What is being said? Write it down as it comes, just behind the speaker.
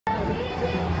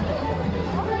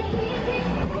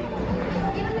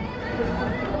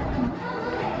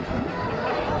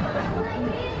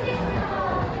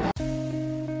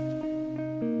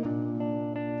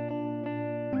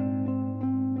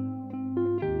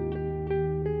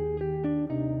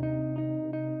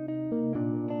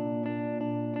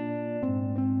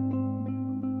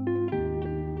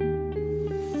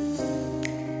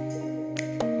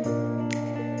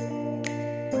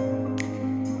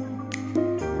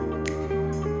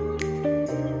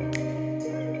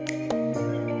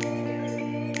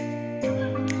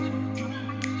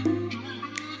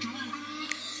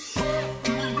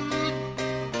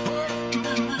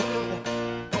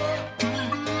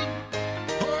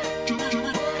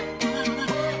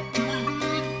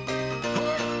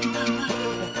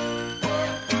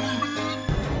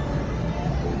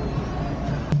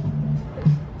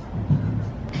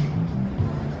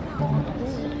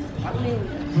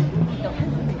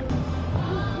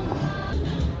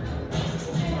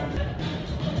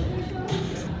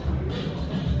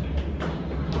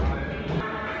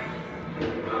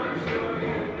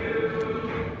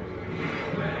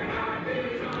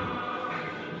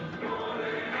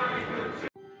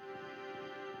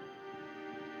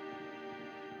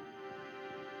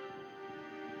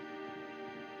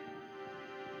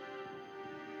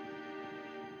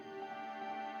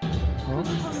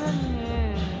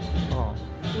화면에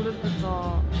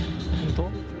고래피자 또?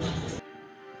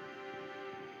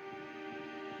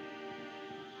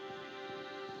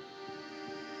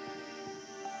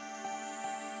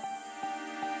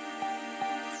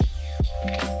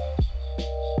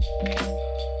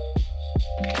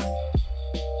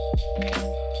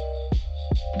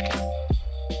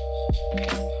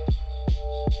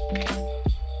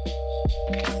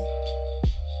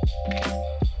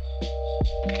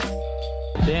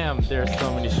 Damn, there are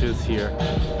so many shoes here.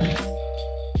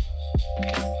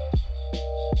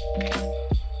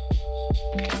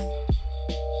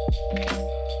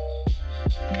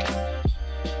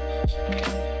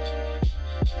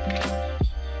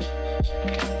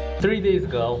 Three days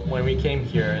ago, when we came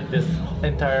here, this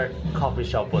entire coffee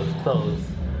shop was closed.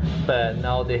 But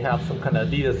now they have some kind of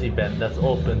Adidas event that's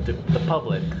open to the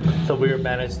public. So we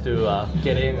managed to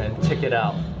get in and check it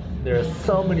out. There are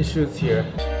so many shoes here.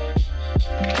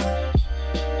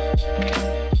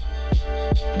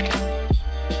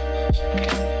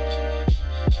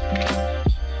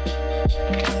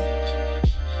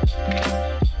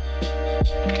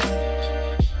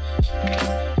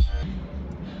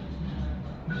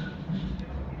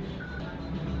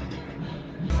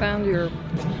 Found your...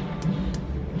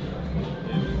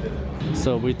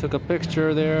 So we took a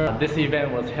picture there. This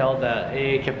event was held at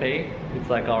AA Cafe. It's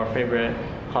like our favorite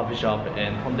coffee shop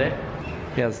in Hongdae.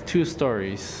 It has 2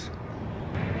 stories.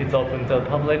 It's open to the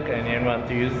public and anyone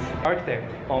to use. Architect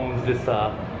owns this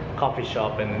coffee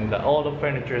shop, and all the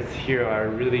furnitures here are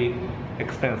really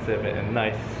expensive and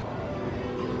nice.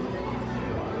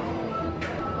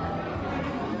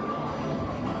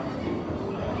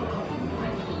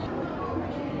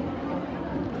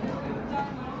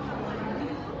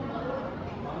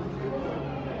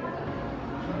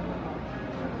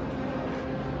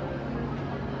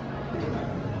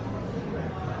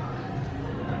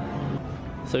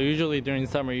 So usually during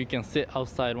summer you can sit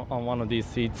outside on one of these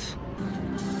seats.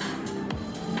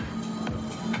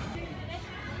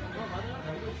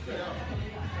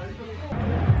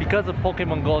 Because of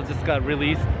Pokemon Go just got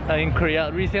released in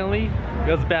Korea recently,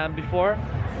 it was banned before.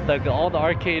 Like all the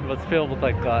arcade was filled with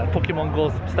like Pokemon Go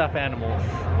stuffed animals.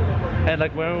 And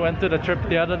like when we went to the trip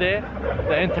the other day,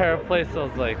 the entire place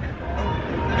was like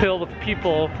filled with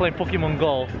people playing Pokemon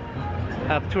Go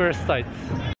at tourist sites.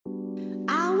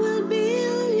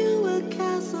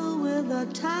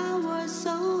 Tower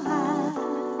so high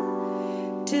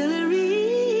till it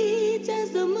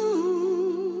reaches the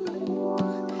moon.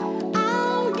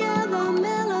 I'll gather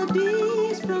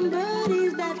melodies from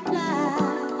birdies that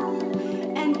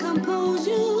fly and compose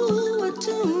you a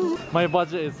tune. My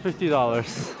budget is $50.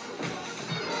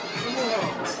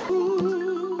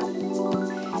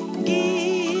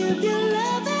 Give your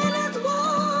loving as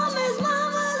warm as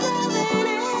mama's loving,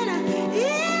 and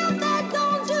if that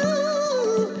don't do,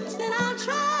 then I'll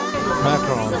try.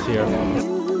 Macarons here.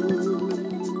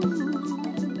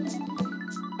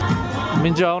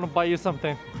 Minju, I want to buy you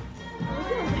something.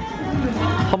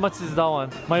 How much is that one?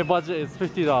 My budget is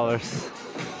 $50.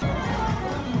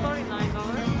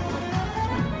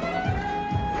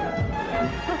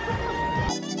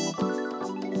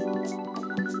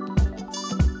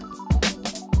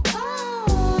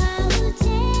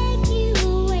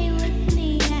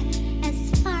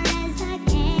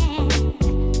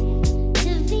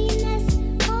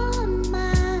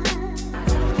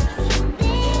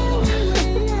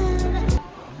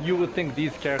 You would think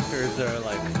these characters are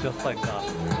like just like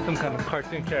some kind of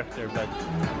cartoon character, but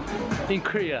in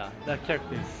Korea that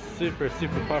character is super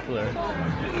popular.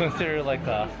 It's considered like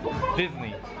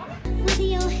Disney. With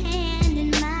your hand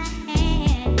in my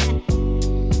hand,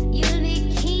 you'll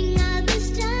be king of the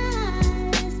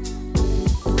stars.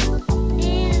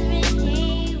 Every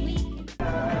day we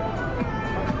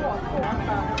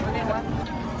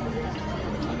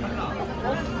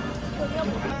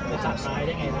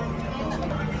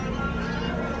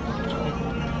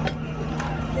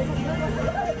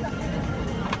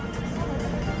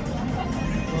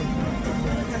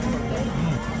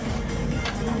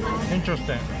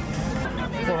Interesting.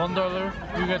 For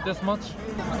 $1, you get this much?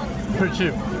 Pretty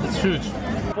cheap. It's huge.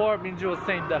 Before, Minju was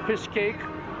saying that fish cake,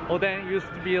 oden used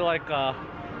to be like a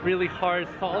really hard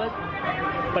solid,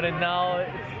 but then now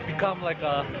it's become like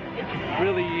a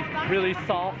really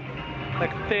soft,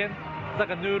 like thin. It's like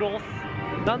a noodles.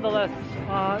 Nonetheless,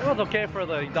 it was okay for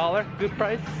the $1. Good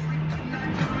price.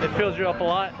 It fills you up a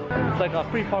lot. It's like a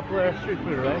pretty popular street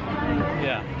food, right?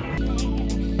 Yeah.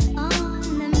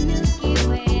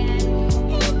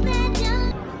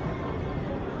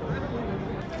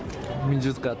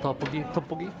 Minju's got tteokbokki.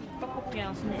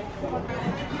 떡볶이랑 순대.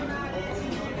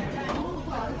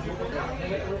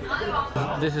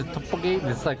 This is tteokbokki.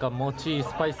 This is like a mochi,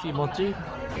 spicy mochi.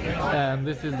 And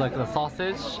this is like the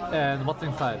sausage. And what's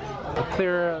inside? The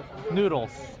clear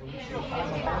noodles.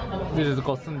 This is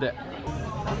called sundae.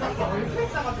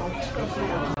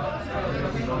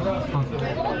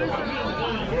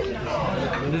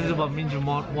 This is what Minju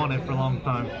wanted for a long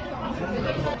time.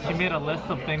 She made a list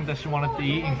of things that she wanted to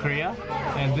eat in Korea,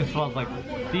 and this was like,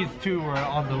 these two were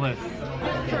on the list.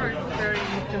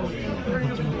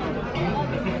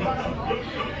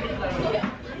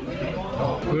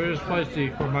 Very spicy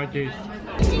for my taste.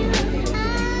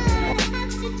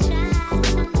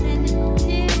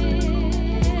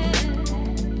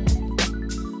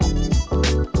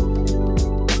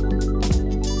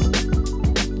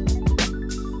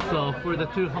 So for the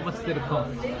two, how much did it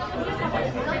cost?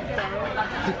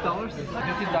 $6?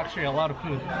 This is actually a lot of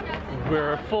food.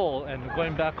 We're full and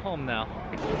going back home now.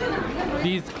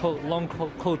 These long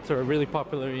coats are really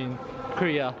popular in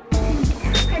Korea.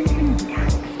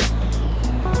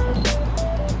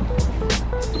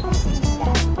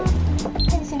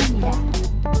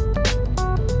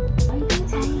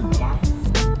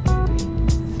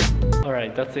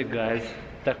 Alright, that's it guys.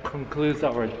 That concludes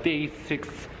our day 6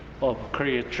 of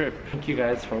Korea trip. Thank you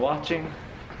guys for watching.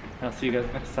 I'll see you guys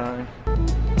next time.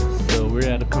 So we're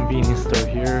at a convenience store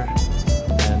here,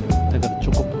 and I got a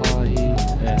choco pie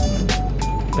and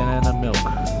banana milk,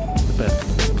 the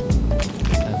best,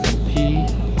 and some tea,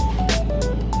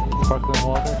 sparkling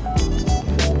water.